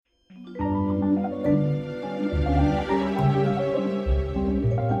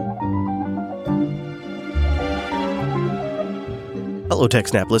Hello,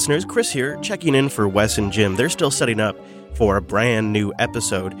 TechSnap listeners. Chris here, checking in for Wes and Jim. They're still setting up for a brand new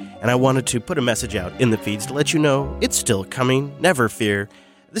episode, and I wanted to put a message out in the feeds to let you know it's still coming. Never fear.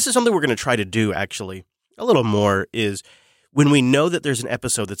 This is something we're going to try to do, actually, a little more, is when we know that there's an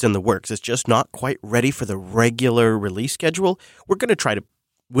episode that's in the works, it's just not quite ready for the regular release schedule, we're going to try to,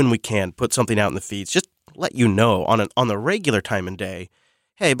 when we can, put something out in the feeds, just let you know on the regular time and day,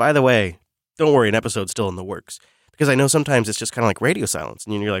 hey, by the way, don't worry, an episode's still in the works. Because I know sometimes it's just kind of like radio silence.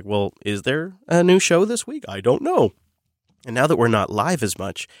 And you're like, well, is there a new show this week? I don't know. And now that we're not live as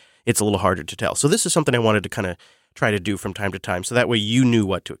much, it's a little harder to tell. So this is something I wanted to kind of try to do from time to time. So that way you knew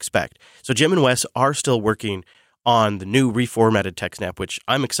what to expect. So Jim and Wes are still working on the new reformatted TechSnap, which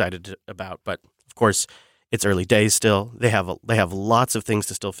I'm excited about. But of course, it's early days still. They have lots of things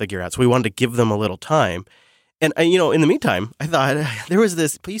to still figure out. So we wanted to give them a little time. And, in the meantime, I thought there was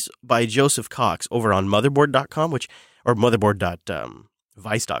this piece by Joseph Cox over on motherboard.com, or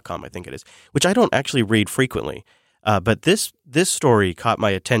motherboard.vice.com, I think it is, which I don't actually read frequently. But this story caught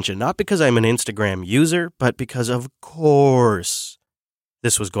my attention, not because I'm an Instagram user, but because, of course,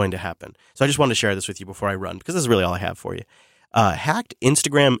 this was going to happen. So I just wanted to share this with you before I run, because this is really all I have for you. Hacked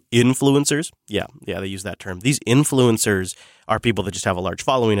Instagram influencers. Yeah, they use that term. These influencers are people that just have a large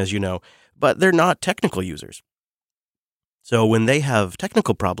following, as you know, but they're not technical users. So when they have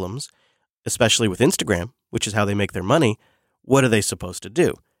technical problems, especially with Instagram, which is how they make their money, what are they supposed to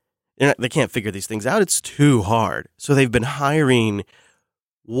do? They can't figure these things out. It's too hard. So they've been hiring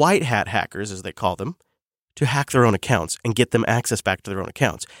white hat hackers, as they call them, to hack their own accounts and get them access back to their own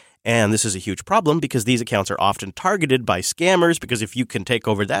accounts. And this is a huge problem because these accounts are often targeted by scammers, because if you can take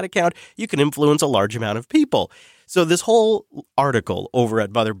over that account, you can influence a large amount of people. So this whole article over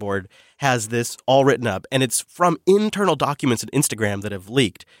at Motherboard has this all written up, and it's from internal documents at Instagram that have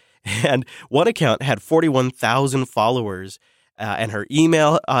leaked. And one account had 41,000 followers, and her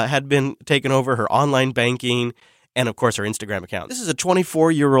email had been taken over, her online banking, and of course her Instagram account. This is a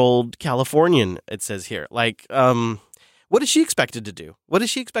 24-year-old Californian, it says here. What is she expected to do? What does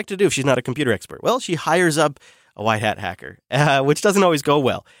she expect to do if she's not a computer expert? Well, she hires up a white hat hacker, which doesn't always go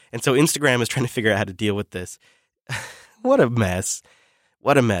well. And so Instagram is trying to figure out how to deal with this. What a mess.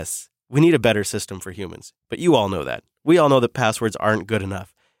 What a mess. We need a better system for humans. But you all know that. We all know that passwords aren't good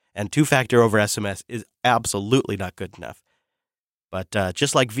enough. And two-factor over SMS is absolutely not good enough. But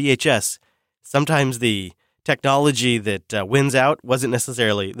just like VHS, sometimes the technology that wins out wasn't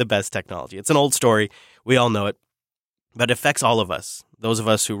necessarily the best technology. It's an old story. We all know it. But it affects all of us, those of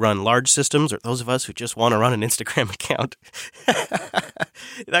us who run large systems or those of us who just want to run an Instagram account.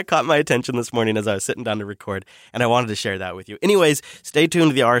 That caught my attention this morning as I was sitting down to record, and I wanted to share that with you. Anyways, stay tuned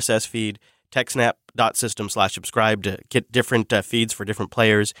to the RSS feed, techsnap.system/subscribe to get different feeds for different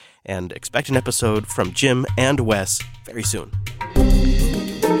players, and expect an episode from Jim and Wes very soon.